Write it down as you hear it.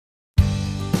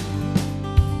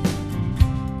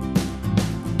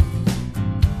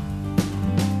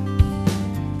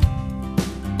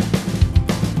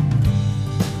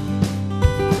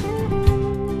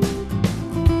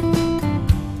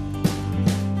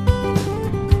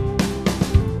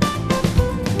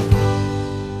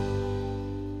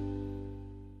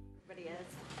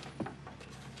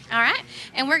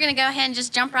And we're going to go ahead and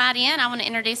just jump right in. I want to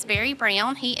introduce Barry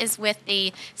Brown. He is with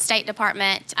the State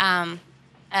Department of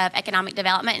Economic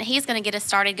Development, and he's going to get us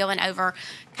started going over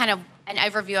kind of an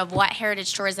overview of what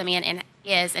heritage tourism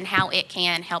is and how it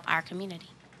can help our community.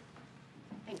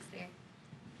 Thanks, Barry.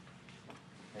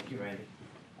 Thank you, Randy.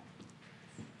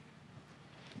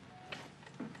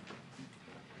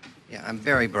 Yeah, I'm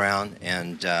Barry Brown,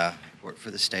 and work for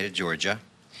the state of Georgia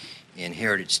in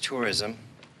heritage tourism.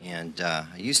 And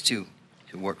I used to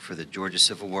work for the Georgia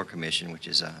Civil War Commission, which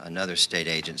is another state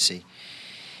agency,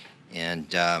 and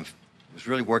was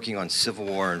really working on Civil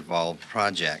War involved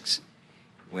projects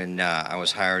when I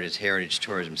was hired as heritage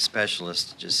tourism specialist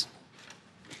to just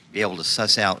be able to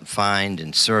suss out and find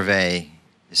and survey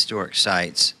historic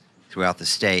sites throughout the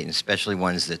state, and especially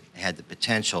ones that had the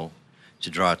potential to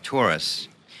draw tourists.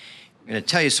 I'm going to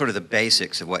tell you sort of the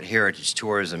basics of what heritage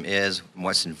tourism is and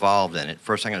what's involved in it.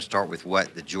 First, I'm going to start with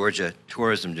what the Georgia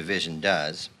Tourism Division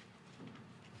does.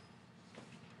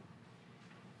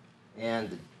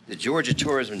 And the Georgia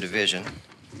Tourism Division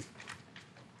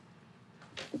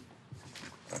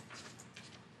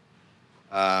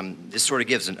this sort of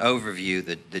gives an overview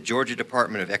that the Georgia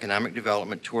Department of Economic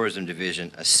Development Tourism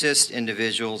Division assists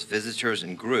individuals, visitors,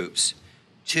 and groups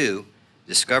to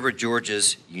discover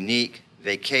Georgia's unique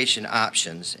vacation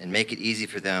options and make it easy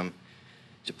for them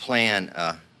to plan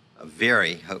a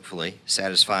very, hopefully,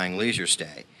 satisfying leisure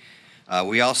stay.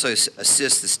 We also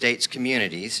assist the state's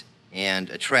communities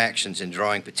and attractions in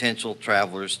drawing potential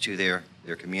travelers to their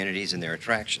communities and their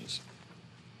attractions.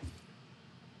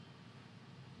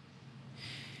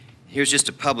 Here's just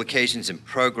a publications and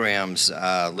programs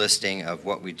listing of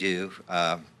what we do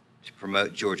to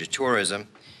promote Georgia tourism.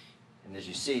 And as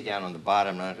you see down on the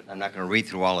bottom, I'm not going to read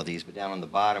through all of these, but down on the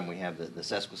bottom we have the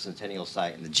Sesquicentennial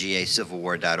site and the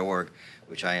gacivilwar.org,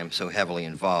 which I am so heavily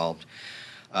involved.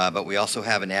 But we also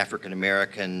have an African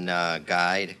American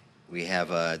guide. We have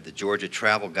the Georgia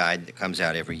Travel Guide that comes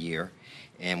out every year.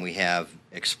 And we have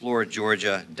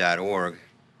exploregeorgia.org,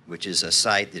 which is a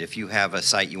site that if you have a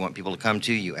site you want people to come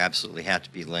to, you absolutely have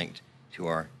to be linked to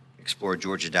our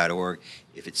exploregeorgia.org.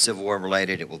 If it's Civil War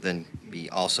related, it will then be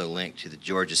also linked to the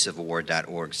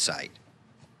georgiacivilwar.org site.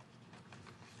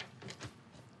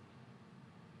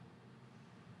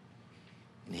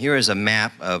 And here is a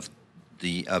map of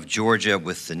Georgia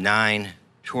with the 9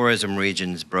 tourism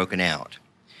regions broken out.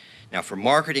 Now, for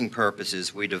marketing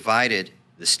purposes, we divided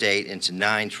the state into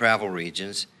 9 travel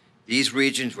regions. These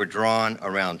regions were drawn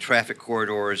around traffic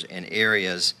corridors and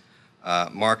areas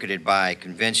marketed by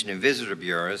convention and visitor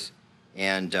bureaus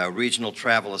and regional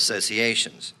travel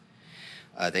associations.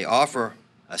 They offer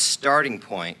a starting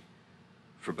point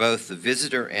for both the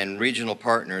visitor and regional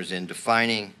partners in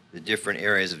defining the different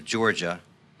areas of Georgia.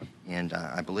 And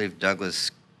I believe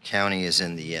Douglas County is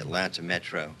in the Atlanta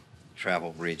metro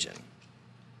travel region.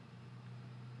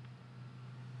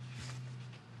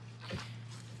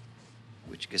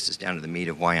 Which gets us down to the meat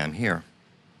of why I'm here.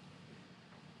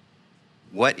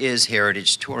 What is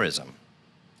heritage tourism?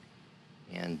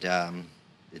 And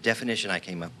the definition I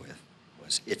came up with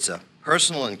was it's a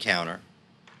personal encounter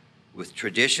with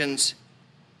traditions,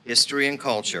 history, and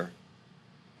culture.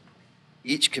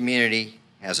 Each community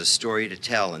has a story to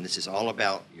tell, and this is all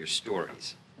about your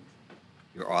stories,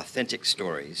 your authentic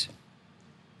stories.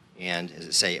 And as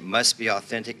I say, it must be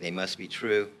authentic, they must be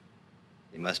true,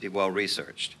 they must be well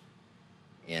researched.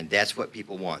 And that's what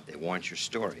people want. They want your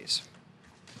stories.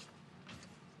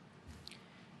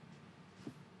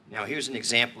 Now, here's an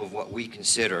example of what we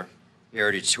consider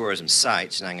heritage tourism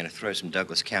sites, and I'm going to throw some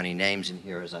Douglas County names in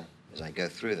here as I go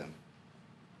through them.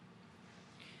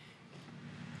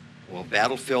 Well,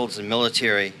 battlefields and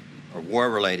military or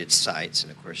war-related sites,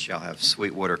 and of course, y'all have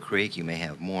Sweetwater Creek. You may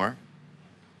have more.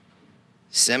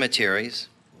 Cemeteries,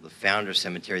 well, the Founders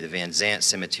Cemetery, the Van Zant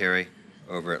Cemetery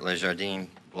over at Le Jardin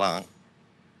Blanc,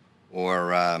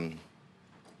 or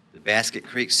the Basket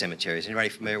Creek Cemetery. Is anybody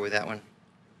familiar with that one?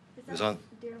 Is that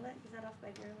Deerlet? Is that off by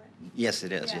Deerlet? Yes,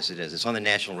 it is. Yeah. Yes, it is. It's on the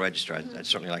National Register. I'd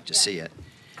certainly like to see it.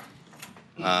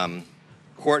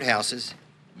 Courthouses.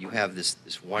 You have this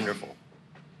wonderful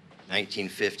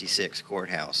 1956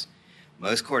 courthouse.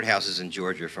 Most courthouses in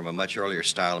Georgia are from a much earlier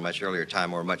style, a much earlier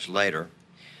time, or much later.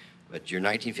 But your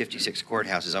 1956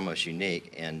 courthouse is almost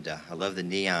unique, and I love the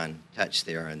neon touch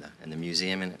there and the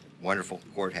museum and wonderful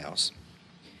courthouse.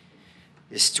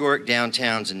 Historic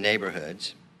downtowns and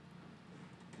neighborhoods,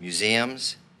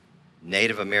 museums,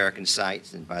 Native American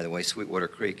sites, and by the way, Sweetwater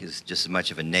Creek is just as much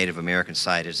of a Native American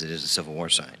site as it is a Civil War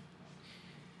site.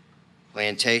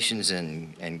 Plantations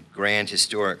and grand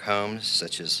historic homes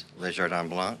such as Le Jardin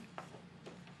Blanc,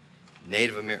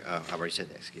 Native American, I've already said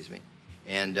that, excuse me,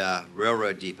 and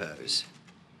railroad depots.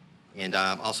 And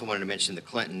I also wanted to mention the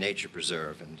Clinton Nature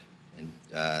Preserve and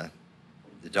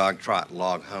the dog trot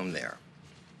log home there.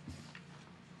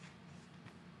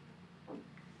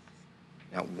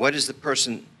 Now, what is the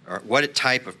person, or what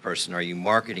type of person are you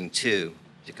marketing to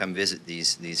come visit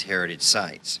these heritage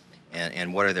sites,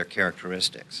 and what are their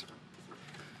characteristics?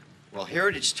 Well,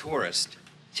 heritage tourists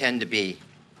tend to be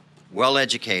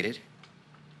well-educated.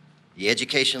 The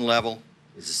education level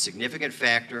is a significant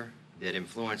factor that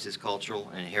influences cultural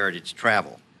and heritage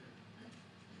travel.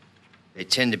 They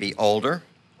tend to be older.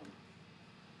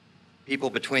 People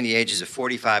between the ages of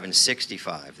 45 and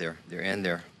 65, they're in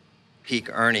their peak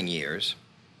earning years.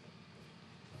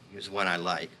 Here's one I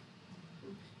like.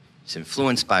 It's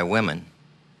influenced by women.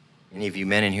 Any of you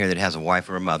men in here that has a wife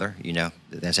or a mother, you know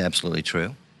that that's absolutely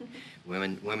true.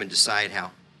 Women decide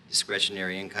how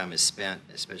discretionary income is spent,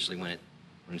 especially when it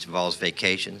involves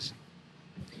vacations.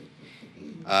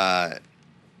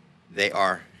 They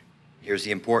are, here's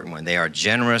the important one, they are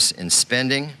generous in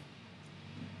spending,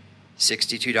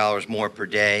 $62 more per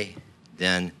day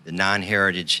than the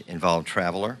non-heritage involved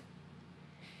traveler.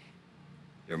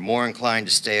 They're more inclined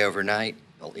to stay overnight.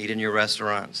 They'll eat in your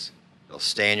restaurants. They'll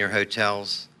stay in your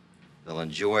hotels. They'll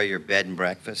enjoy your bed and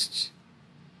breakfasts.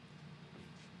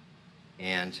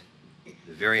 And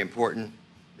very important,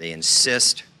 they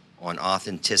insist on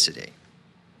authenticity.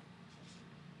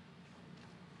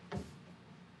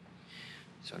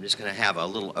 So I'm just going to have a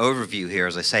little overview here.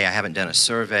 As I say, I haven't done a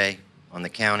survey on the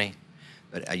county,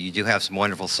 but you do have some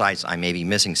wonderful sites. I may be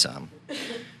missing some.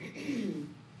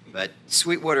 But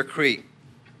Sweetwater Creek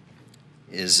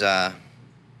is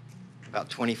about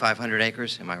 2,500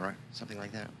 acres, am I right? Something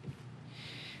like that.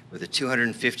 With a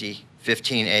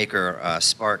 15-acre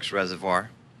Sparks Reservoir.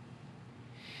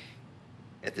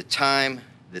 At the time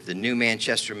that the new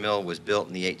Manchester Mill was built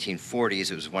in the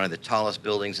 1840s, it was one of the tallest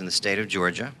buildings in the state of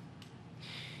Georgia.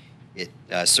 It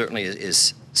certainly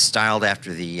is styled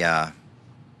after the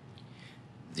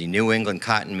New England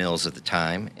cotton mills at the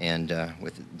time, and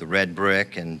with the red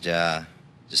brick and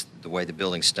just the way the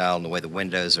building's styled and the way the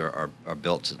windows are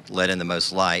built to let in the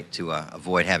most light to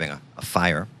avoid having a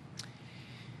fire.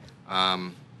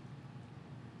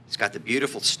 It's got the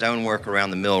beautiful stonework around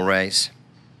the mill race.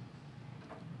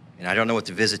 And I don't know what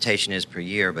the visitation is per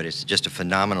year, but it's just a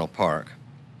phenomenal park.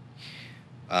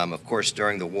 Of course,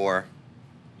 during the war,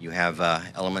 you have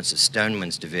elements of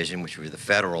Stoneman's division, which were the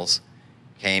Federals,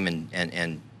 came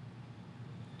and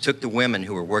took the women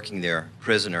who were working there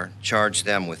prisoner, charged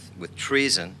them with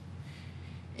treason,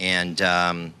 and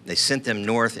they sent them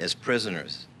north as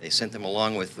prisoners. They sent them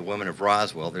along with the women of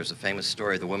Roswell. There's a famous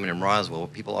story of the women in Roswell.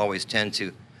 People always tend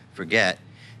to forget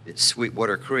that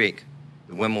Sweetwater Creek,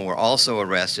 the women were also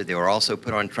arrested. They were also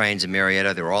put on trains in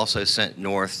Marietta. They were also sent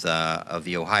north of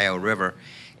the Ohio River.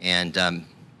 And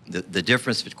the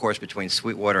difference, of course, between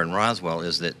Sweetwater and Roswell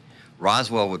is that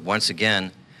Roswell would once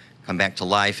again come back to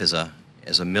life as a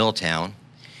mill town,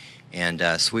 and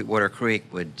Sweetwater Creek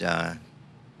would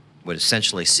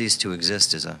essentially cease to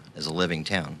exist as a living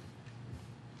town.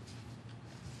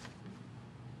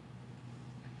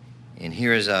 And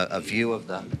here is a view of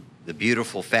the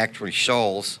beautiful factory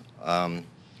shoals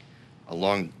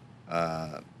along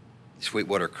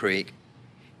Sweetwater Creek.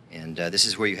 And this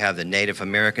is where you have the Native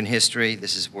American history.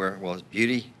 This is where, well,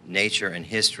 beauty, nature, and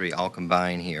history all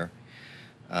combine here.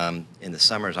 In the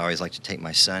summers, I always like to take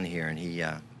my son here, and he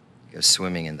goes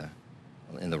swimming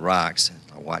in the rocks.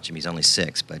 I watch him. He's only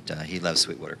 6, but he loves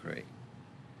Sweetwater Creek.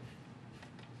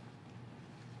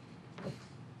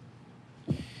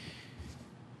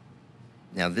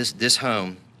 Now, this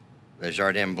home, the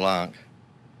Jardin Blanc,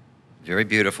 very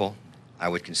beautiful. I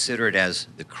would consider it as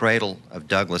the cradle of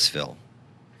Douglasville.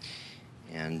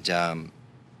 And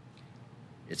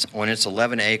it's on its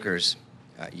 11 acres.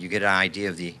 You get an idea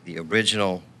of the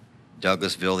original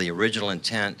Douglasville, the original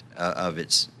intent of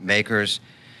its makers.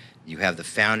 You have the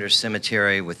Founders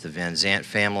Cemetery with the Van Zant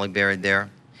family buried there.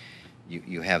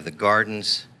 You have the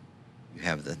gardens. You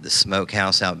have the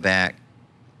smokehouse out back.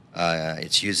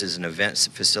 It's used as an event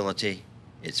facility.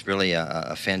 It's really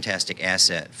a fantastic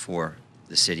asset for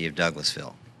the city of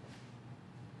Douglasville.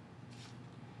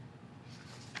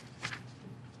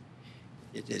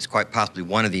 It is quite possibly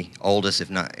one of the oldest, if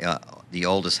not the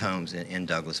oldest homes in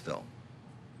Douglasville.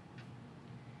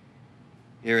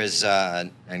 Here is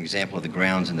an example of the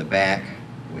grounds in the back,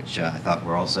 which I thought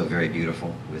were also very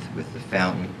beautiful with the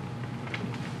fountain.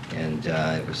 And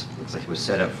looks like it was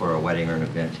set up for a wedding or an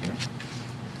event here.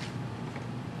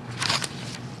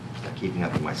 Not keeping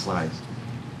up with my slides.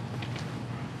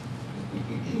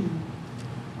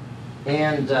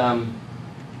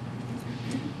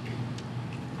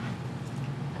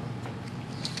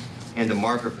 And and the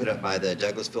marker put up by the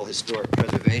Douglasville Historic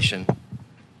Preservation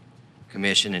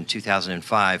Commission in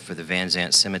 2005 for the Van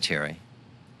Zant Cemetery.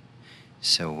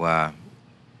 So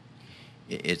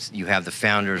you have the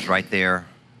founders right there,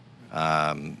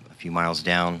 a few miles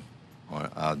down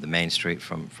on the main street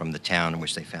from the town in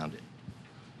which they founded.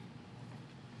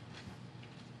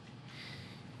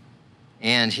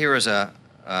 And here is the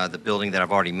building that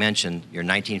I've already mentioned, your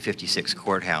 1956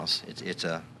 courthouse. It's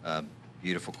a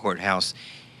beautiful courthouse.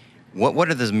 What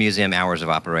are the museum hours of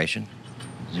operation?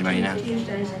 Does anybody know?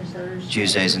 Tuesdays and Thursdays.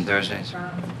 Tuesdays and Thursdays? From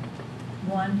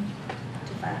 1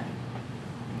 to 5.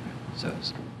 So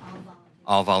it's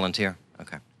all volunteer?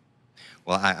 Okay.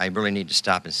 Well, I really need to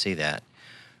stop and see that.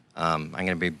 I'm going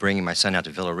to be bringing my son out to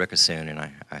Villa Rica soon, and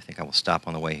I think I will stop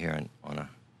on the way here on a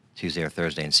Tuesday or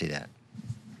Thursday and see that.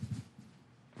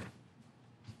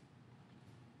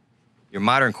 Your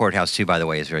modern courthouse, too, by the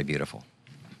way, is very beautiful.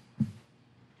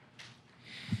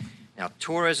 Now,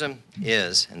 tourism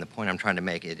is, and the point I'm trying to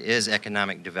make, it is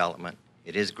economic development.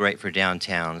 It is great for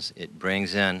downtowns. It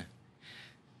brings in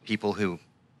people whose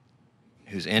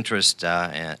interest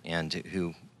and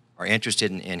who are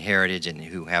interested in heritage and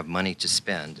who have money to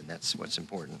spend, and that's what's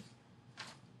important.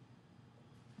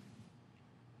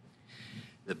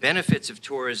 The benefits of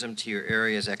tourism to your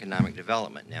area's economic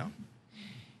development now.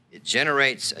 It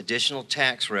generates additional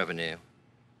tax revenue,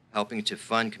 helping to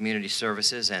fund community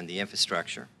services and the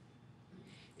infrastructure.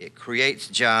 It creates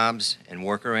jobs and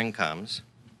worker incomes.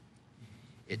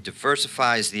 It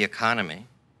diversifies the economy.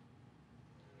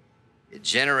 It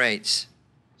generates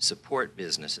support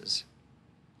businesses.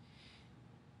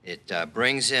 It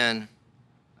brings in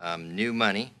new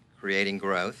money, creating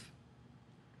growth,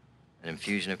 an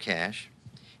infusion of cash.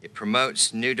 It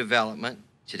promotes new development.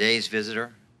 Today's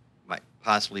visitor might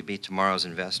possibly be tomorrow's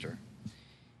investor.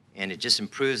 And it just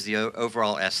improves the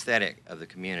overall aesthetic of the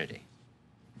community.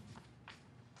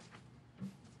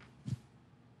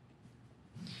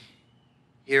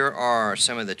 Here are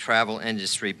some of the travel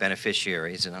industry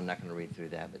beneficiaries, and I'm not going to read through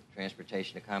that, but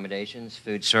transportation accommodations,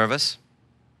 food service,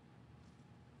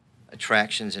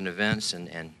 attractions and events,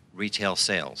 and retail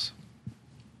sales.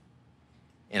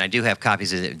 And I do have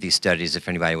copies of these studies if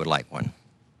anybody would like one.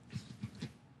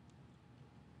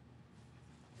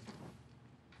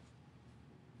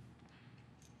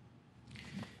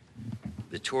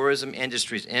 The tourism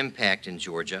industry's impact in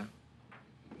Georgia.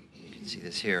 You can see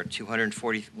this here,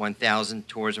 241,000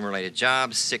 tourism-related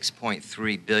jobs,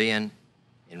 6.3 billion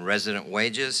in resident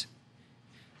wages.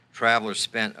 Travelers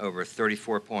spent over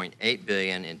 34.8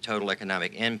 billion in total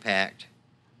economic impact,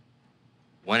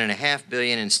 1.5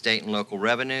 billion in state and local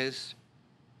revenues,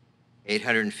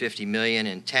 850 million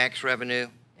in tax revenue,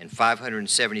 and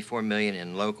 574 million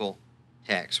in local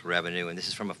tax revenue. And this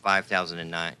is from a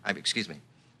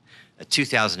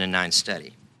 2009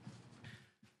 study.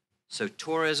 So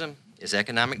tourism is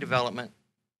economic development.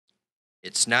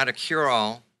 It's not a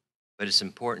cure-all, but it's an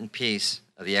important piece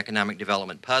of the economic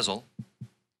development puzzle.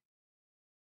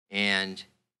 And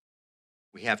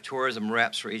we have tourism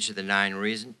reps for each of the 9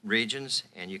 regions,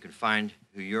 and you can find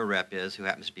who your rep is, who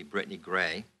happens to be Brittany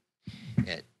Gray,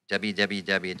 at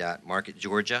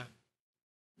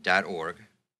www.marketgeorgia.org.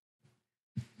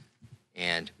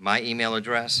 And my email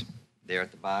address, there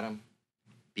at the bottom,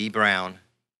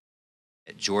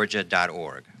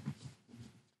 bbrown@georgia.org.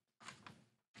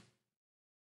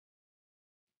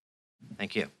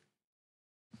 Thank you.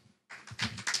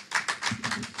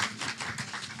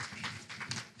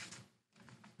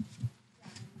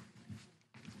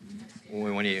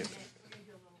 When do you?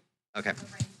 Okay.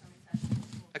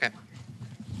 Okay.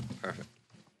 Perfect.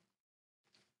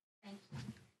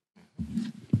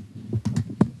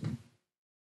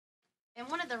 And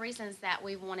one of the reasons that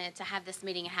we wanted to have this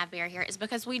meeting and have Barry here is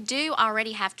because we do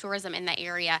already have tourism in the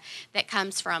area that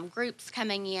comes from groups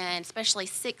coming in, especially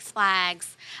Six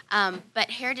Flags. But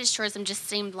heritage tourism just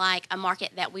seemed like a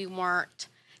market that we weren't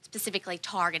specifically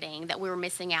targeting, that we were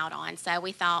missing out on. So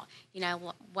we thought, you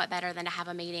know, what better than to have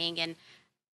a meeting and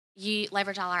you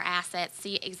leverage all our assets,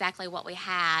 see exactly what we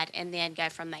had, and then go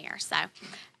from there. So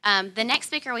the next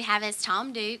speaker we have is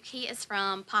Tom Duke. He is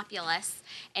from Populous,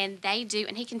 and they do,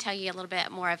 and he can tell you a little bit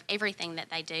more of everything that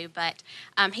they do, but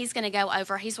he's going to go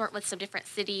over, he's worked with some different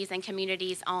cities and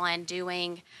communities on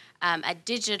doing a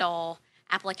digital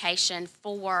application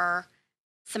for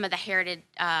some of the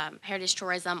heritage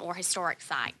tourism or historic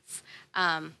sites.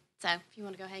 So if you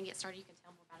want to go ahead and get started, you can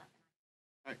tell more about it.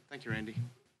 All right, thank you, Randy.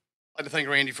 I'd like to thank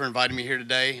Randy for inviting me here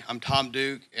today. I'm Tom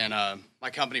Duke, and my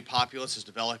company Populous is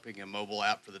developing a mobile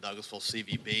app for the Douglasville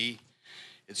CVB.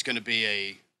 It's going to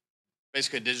be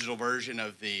basically a digital version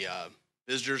of the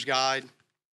visitor's guide,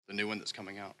 the new one that's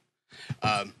coming out.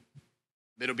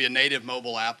 it'll be a native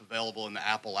mobile app available in the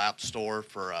Apple App Store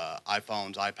for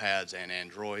iPhones, iPads, and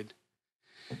Android.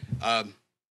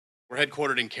 We're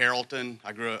headquartered in Carrollton.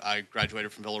 I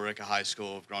graduated from Villa Rica High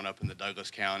School. I've grown up in the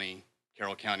Douglas County,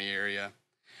 Carroll County area.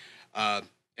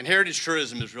 And heritage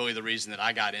tourism is really the reason that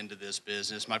I got into this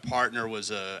business. My partner was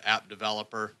an app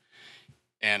developer,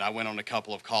 and I went on a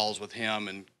couple of calls with him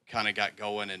and kind of got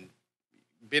going, and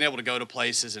being able to go to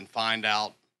places and find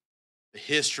out the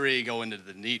history, go into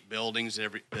the neat buildings.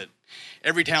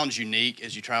 Every town's unique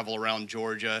as you travel around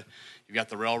Georgia. You've got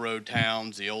the railroad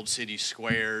towns, the old city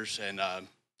squares, and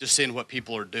just seeing what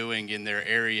people are doing in their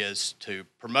areas to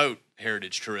promote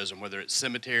heritage tourism, whether it's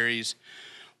cemeteries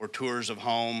or tours of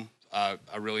home. I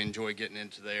really enjoy getting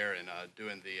into there and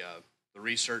doing the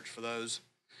research for those.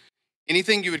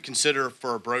 Anything you would consider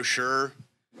for a brochure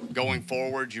going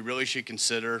forward, you really should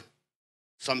consider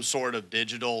some sort of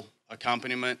digital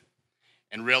accompaniment.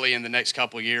 And really, in the next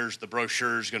couple of years, the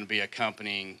brochure is going to be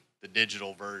accompanying the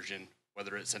digital version,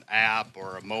 whether it's an app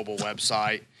or a mobile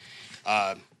website.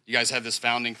 You guys have this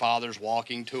Founding Fathers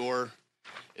walking tour.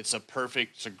 It's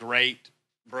a great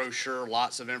brochure,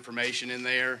 lots of information in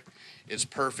there. It's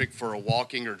perfect for a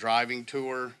walking or driving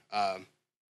tour.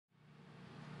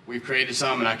 We've created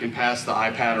some, and I can pass the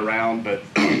iPad around, but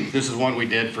this is one we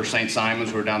did for St.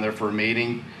 Simon's. We were down there for a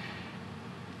meeting.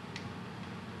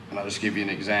 And I'll just give you an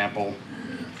example.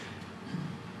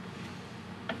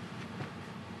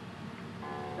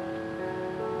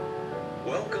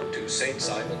 Welcome to St.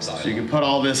 Simon's Island. So you can put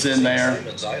all this in there.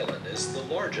 St. Simon's Island is the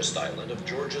largest island of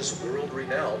Georgia's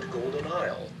world-renowned Golden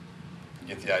Isle.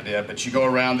 Get the idea, but you go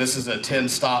around. This is a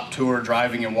 10-stop tour,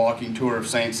 driving and walking tour of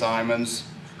St. Simon's.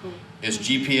 Cool. It's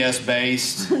GPS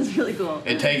based. That's really cool.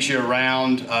 It takes you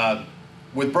around.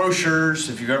 With brochures,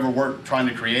 if you've ever worked trying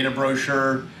to create a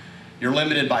brochure, you're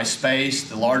limited by space.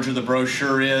 The larger the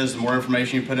brochure is, the more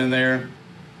information you put in there,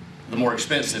 the more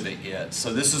expensive it gets.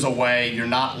 So this is a way you're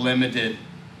not limited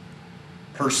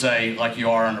per se like you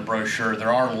are on a brochure.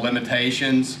 There are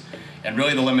limitations, and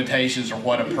really the limitations are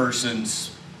what a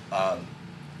person's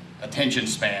attention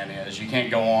span is. You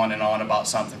can't go on and on about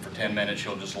something for 10 minutes.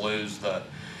 You'll just lose the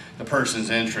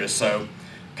person's interest. So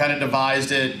kind of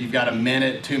devised it. You've got a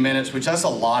minute, 2 minutes, which that's a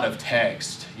lot of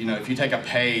text. You know, if you take a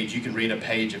page, you can read a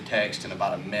page of text in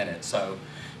about a minute. So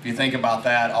if you think about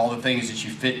that, all the things that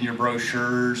you fit in your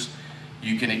brochures,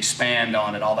 you can expand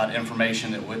on it. All that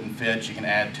information that wouldn't fit, you can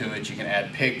add to it. You can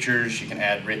add pictures, you can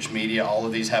add rich media. All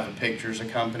of these have pictures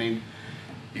accompanied.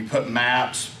 You put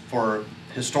maps for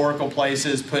historical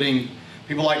places.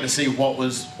 People like to see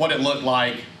what it looked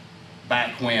like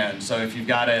back when. So if you've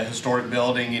got a historic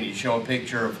building and you show a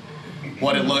picture of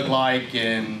what it looked like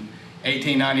in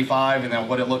 1895 and then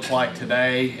what it looks like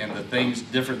today and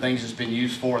different things it's been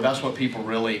used for, that's what people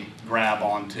really grab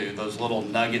onto, those little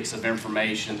nuggets of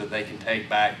information that they can take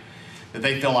back that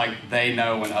they feel like they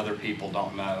know and other people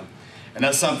don't know. And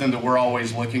that's something that we're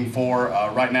always looking for.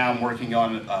 Right now I'm working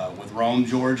on with Rome,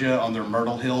 Georgia on their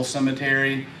Myrtle Hill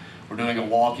Cemetery. We're doing a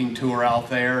walking tour out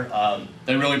there.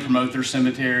 They really promote their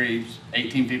cemetery.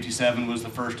 1857 was the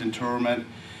first interment.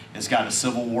 It's got a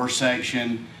Civil War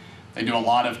section. They do a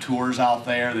lot of tours out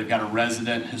there. They've got a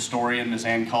resident historian, Ms.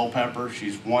 Ann Culpepper.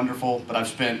 She's wonderful, but I've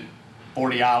spent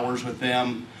 40 hours with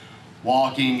them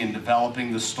walking and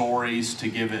developing the stories to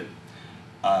give it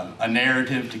a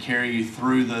narrative to carry you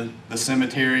through the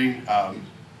cemetery.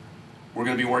 We're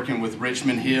going to be working with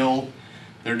Richmond Hill.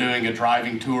 They're doing a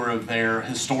driving tour of their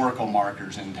historical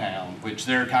markers in town, which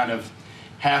they're kind of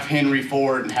half Henry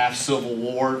Ford and half Civil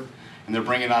War, and they're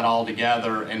bringing that all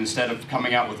together. And instead of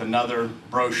coming out with another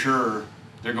brochure,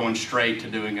 they're going straight to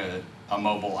doing a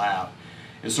mobile app.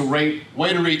 It's a way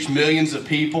to reach millions of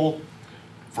people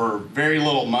for very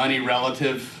little money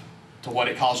relative to what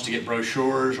it costs to get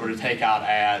brochures or to take out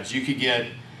ads. You could get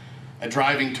a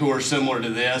driving tour similar to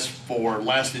this for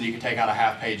less than you could take out a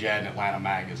half-page ad in Atlanta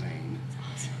Magazine.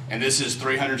 And this is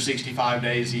 365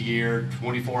 days a year,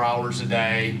 24 hours a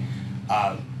day.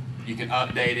 You can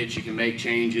update it, you can make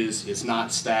changes. It's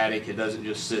not static, it doesn't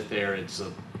just sit there. It's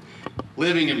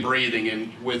living and breathing.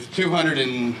 And with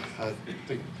I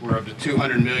think we're up to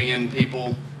 200 million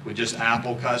people with just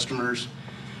Apple customers.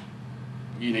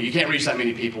 You know, you can't reach that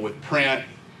many people with print.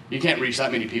 You can't reach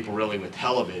that many people really with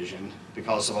television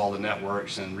because of all the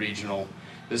networks and regional.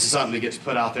 This is something that gets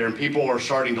put out there, and people are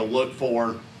starting to look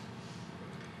for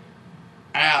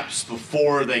apps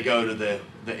before they go to the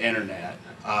internet.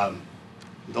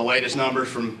 The latest numbers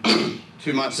from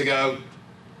 2 months ago,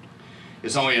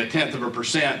 it's only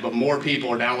 0.1%, but more people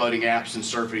are downloading apps and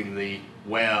surfing the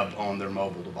web on their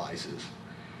mobile devices,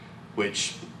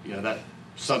 which, you know, that's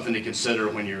something to consider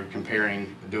when you're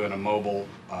doing a mobile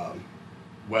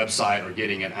website or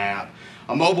getting an app.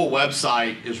 A mobile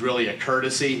website is really a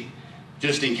courtesy.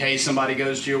 Just in case somebody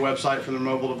goes to your website from their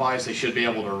mobile device, they should be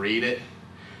able to read it.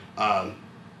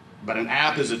 But an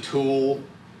app is a tool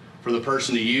for the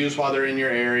person to use while they're in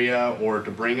your area or to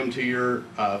bring them to your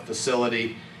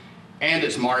facility. And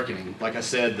it's marketing. Like I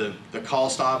said, the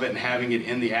cost of it and having it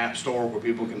in the App Store where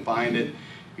people can find it.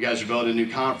 You guys are building a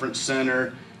new conference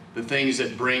center. The things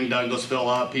that bring Douglasville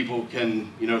up, people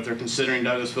can, you know, if they're considering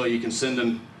Douglasville, you can send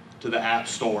them to the App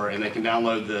Store and they can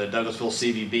download the Douglasville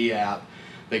CVB app.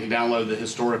 They can download the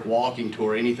historic walking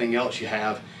tour, anything else you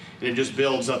have, and it just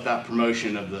builds up that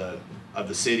promotion of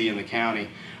the city and the county.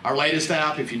 Our latest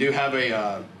app, if you do have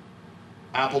a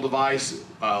Apple device,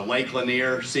 Lake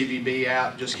Lanier CVB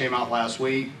app just came out last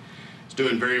week. It's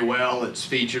doing very well. It's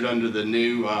featured under the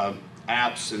new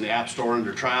apps in the App Store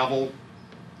under travel.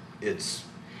 It's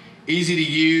easy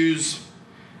to use,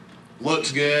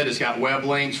 looks good. It's got web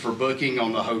links for booking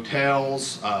on the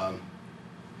hotels.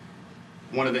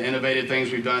 One of the innovative things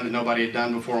we've done that nobody had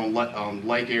done before on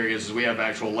lake areas is we have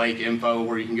actual lake info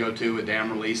where you can go to at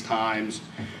dam release times,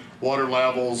 water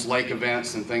levels, lake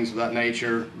events, and things of that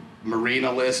nature.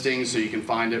 Marina listings, so you can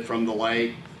find it from the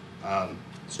lake.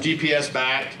 It's GPS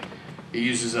backed. It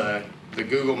uses the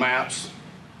Google Maps.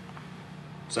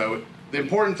 So the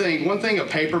important thing, one thing a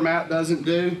paper map doesn't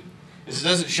do is it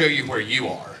doesn't show you where you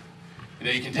are. You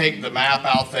know, you can take the map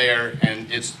out there and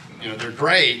it's, you know, they're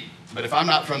great, but if I'm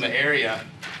not from the area,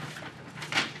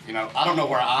 you know, I don't know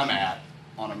where I'm at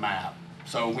on a map.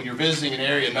 So when you're visiting an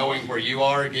area, knowing where you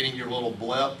are, getting your little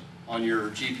blip on your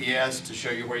GPS to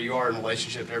show you where you are in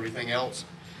relationship to everything else,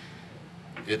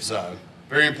 it's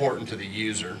very important to the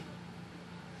user.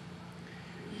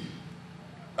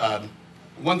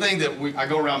 One thing that I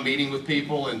go around meeting with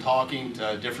people and talking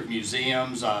to different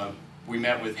museums. We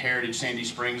met with Heritage Sandy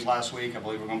Springs last week. I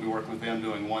believe we're going to be working with them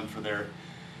doing one for their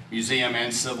museum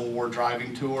and Civil War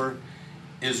driving tour.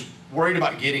 Is worried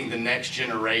about getting the next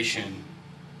generation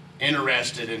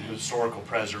interested in historical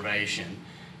preservation.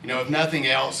 You know, if nothing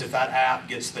else, if that app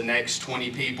gets the next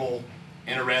 20 people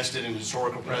interested in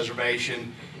historical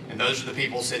preservation, and those are the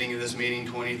people sitting in this meeting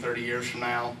 20, 30 years from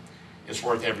now, it's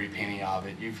worth every penny of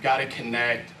it. You've got to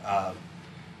connect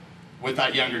with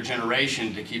that younger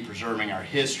generation to keep preserving our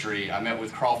history. I met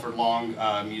with Crawford Long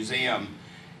Museum,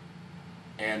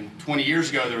 and 20 years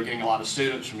ago they were getting a lot of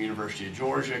students from University of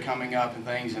Georgia coming up and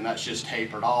things, and that's just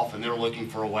tapered off, and they're looking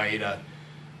for a way to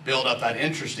build up that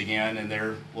interest again in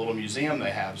their little museum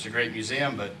they have. It's a great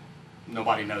museum, but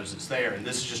nobody knows it's there, and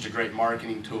this is just a great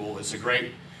marketing tool. It's a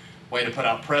great way to put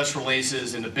out press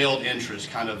releases and to build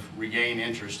interest, kind of regain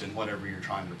interest in whatever you're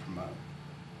trying to promote.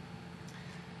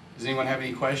 Does anyone have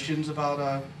any questions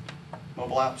about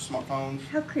mobile apps, smartphones?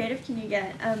 How creative can you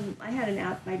get? I had an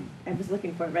app, I was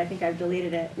looking for it, but I think I've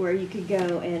deleted it, where you could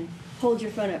go and hold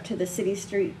your phone up to the city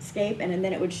streetscape, and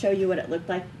then it would show you what it looked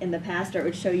like in the past, or it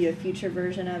would show you a future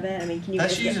version of it. I mean, can you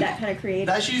guys get that kind of creative?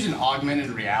 That's using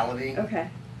augmented reality, Okay.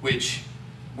 which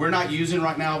we're not using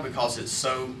right now because it's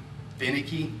so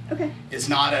finicky. Okay. It's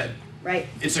not a, Right.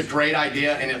 it's a great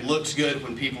idea, and it looks good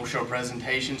when people show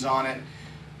presentations on it,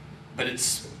 but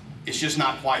it's just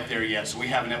not quite there yet, so we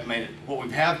haven't implemented it. What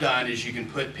we have done is you can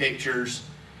put pictures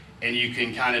and you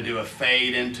can kind of do a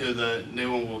fade into the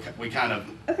new one. We kind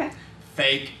of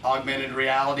fake augmented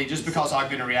reality, just because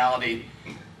augmented reality,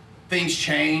 things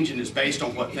change and it's based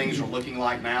on what things are looking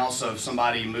like now. So if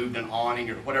somebody moved an awning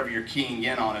or whatever you're keying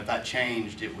in on, if that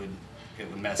changed, it would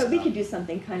mess it up. So we could do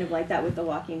something kind of like that with the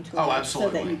walking tour. Oh,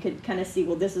 absolutely. So that you could kind of see,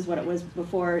 well, this is what it was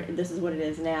before, this is what it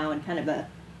is now, and kind of a,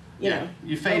 you know.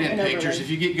 You fade in pictures. overlay. If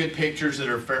you get good pictures that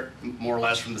are more or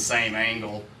less from the same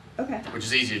angle, Okay. which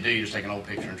is easy to do, you just take an old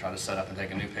picture and try to set up and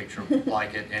take a new picture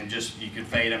like it, and just, you can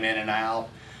fade them in and out.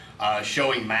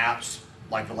 Showing maps,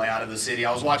 like the layout of the city.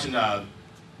 I was watching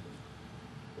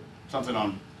something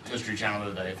on History Channel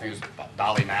the other day, I think it was about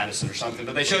Dolly Madison or something,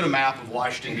 but they showed a map of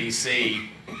Washington, D.C.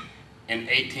 in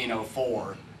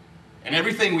 1804. And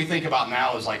everything we think about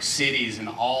now is like cities and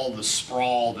all the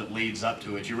sprawl that leads up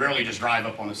to it. You rarely just drive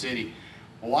up on a city.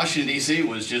 Well, Washington, D.C.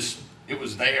 was just, it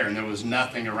was there and there was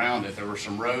nothing around it. There were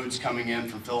some roads coming in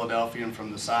from Philadelphia and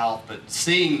from the south, but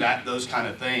seeing those kind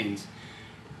of things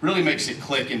really makes it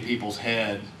click in people's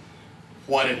head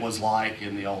what it was like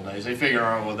in the old days. They figure,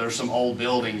 oh, well, there's some old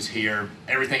buildings here.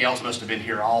 Everything else must have been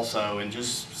here also, and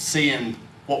just seeing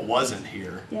what wasn't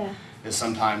here is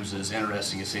sometimes as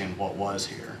interesting as seeing what was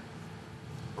here.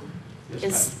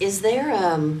 Is there,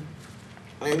 and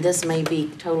this may be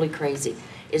totally crazy,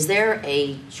 is there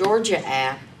a Georgia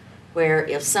app where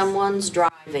if someone's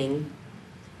driving,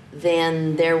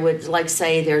 then there would, like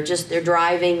say they're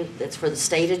driving, that's for the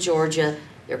state of Georgia,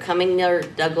 they're coming near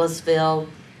Douglasville,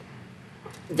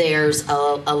 there's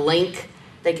a link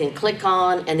they can click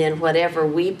on, and then whatever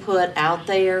we put out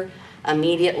there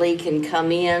immediately can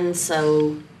come in.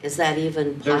 So is that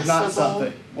even possible? There's not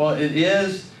something, well, it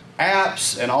is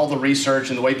apps and all the research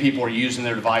and the way people are using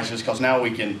their devices, because now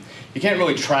you can't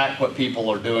really track what people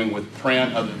are doing with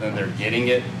print other than they're getting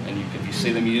it, and if you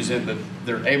see them use it, but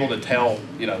they're able to tell,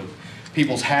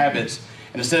 people's habits.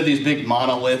 And instead of these big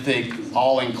monolithic,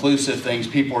 all-inclusive things,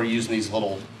 people are using these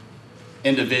little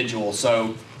individuals.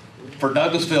 So for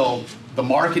Douglasville, the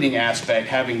marketing aspect,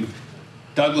 having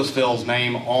Douglasville's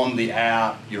name on the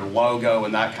app, your logo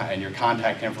and that kind, and your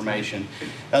contact information,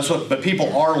 but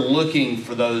people are looking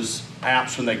for those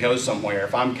apps when they go somewhere.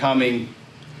 If I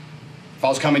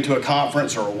was coming to a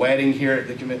conference or a wedding here at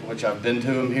the committee, which I've been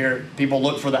to them here, people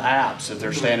look for the apps. If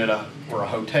they're staying for a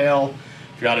hotel,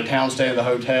 if you're out of town staying at the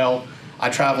hotel. I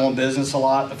travel in business a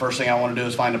lot. The first thing I want to do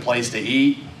is find a place to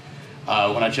eat.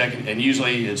 When I check in, and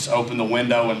usually it's open the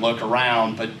window and look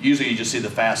around, but usually you just see the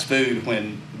fast food.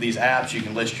 When these apps, you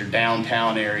can list your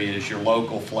downtown areas, your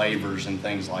local flavors and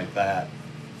things like that.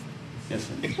 Yes,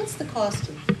 sir. What's the cost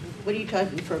of, what are you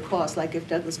talking for a cost? Like if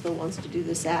Douglasville wants to do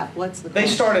this app, what's the cost? They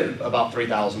start at about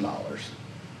 $3,000,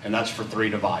 and that's for 3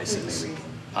 devices,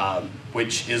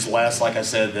 which is less, like I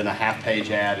said, than a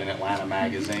half-page ad in Atlanta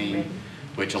Magazine,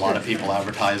 which a lot of people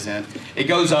advertise in. It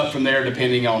goes up from there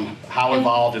depending on how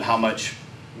involved and how much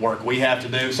work we have to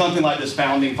do. Something like this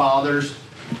Founding Fathers,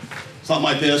 something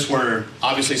like this where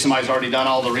obviously somebody's already done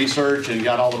all the research and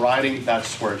got all the writing,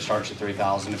 that's where it starts at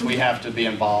 $3,000. If we have to be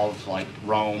involved, like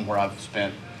Rome, where I've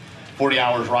spent 40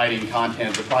 hours writing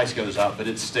content, the price goes up, but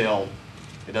it's still,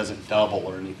 it doesn't double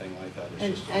or anything like that.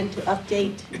 And to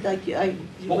update, like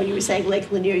when you were saying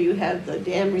Lake Lanier, you have the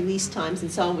dam release times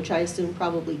and so on, which I assume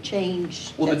probably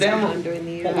change well, the dam, during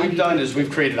the year. what we've done is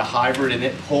we've created a hybrid, and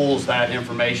it pulls that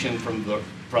information from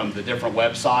the different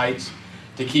websites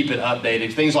to keep it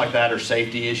updated. Things like that are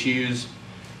safety issues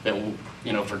that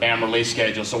for dam release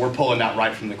schedules. So we're pulling that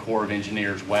right from the Corps of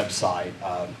Engineers website.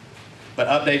 But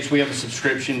updates, we have a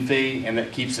subscription fee, and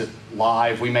that keeps it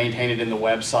live. We maintain it in the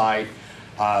website.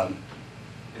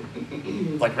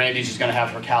 Like Randy's just going to have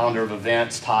her calendar of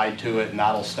events tied to it, and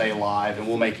that'll stay live, and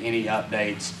we'll make any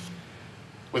updates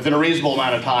within a reasonable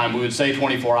amount of time. We would say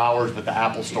 24 hours, but the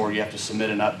Apple Store, you have to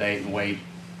submit an update and wait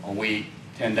a week,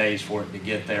 10 days for it to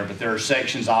get there. But there are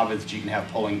sections of it that you can have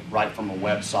pulling right from a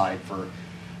website for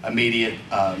immediate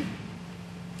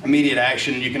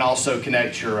action. You can also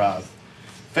connect your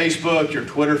Facebook, your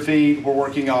Twitter feed. We're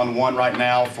working on one right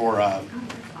now for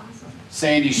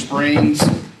Sandy Springs,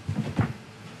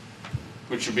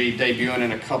 which will be debuting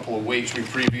in a couple of weeks. We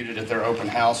previewed it at their open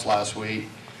house last week.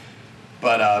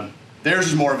 But theirs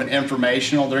is more of an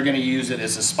informational. They're going to use it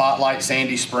as a spotlight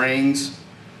Sandy Springs.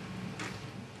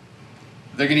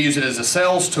 They're going to use it as a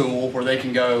sales tool where they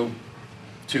can go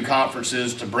to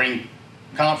conferences to bring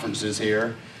conferences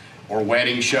here, or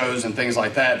wedding shows and things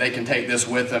like that. They can take this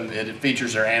with them. It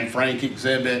features their Anne Frank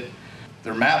exhibit.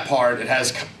 Their map part, it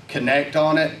has Connect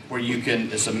on it, where you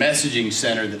can, it's a messaging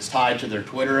center that's tied to their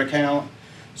Twitter account.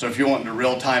 So if you're wanting to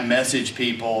real-time message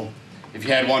people, if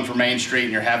you had one for Mainstreet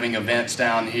and you're having events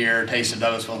down here, Taste of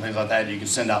Douglasville and things like that, you can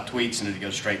send out tweets and it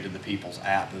goes straight to the people's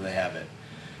app that they have it.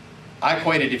 I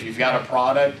equate it, if you've got a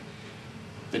product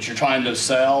that you're trying to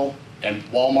sell and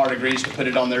Walmart agrees to put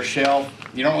it on their shelf,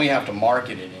 you don't really have to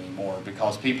market it anymore,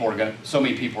 because so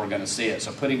many people are going to see it.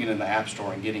 So putting it in the App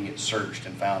Store and getting it searched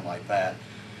and found like that,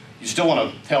 you still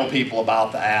want to tell people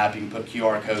about the app. You can put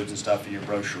QR codes and stuff in your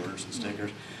brochures and stickers.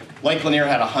 Lake Lanier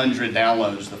had 100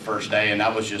 downloads the first day, and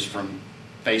that was just from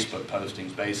Facebook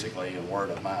postings, basically, and word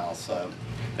of mouth. So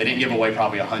they didn't give away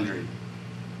probably 100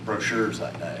 brochures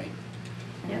that day.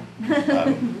 Yeah.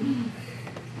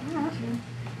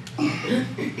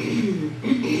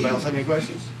 Anybody else have any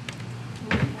questions?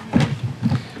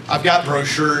 I've got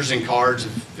brochures and cards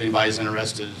if anybody's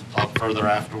interested to talk further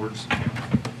afterwards.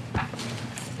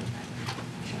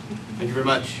 Thank you very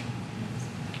much.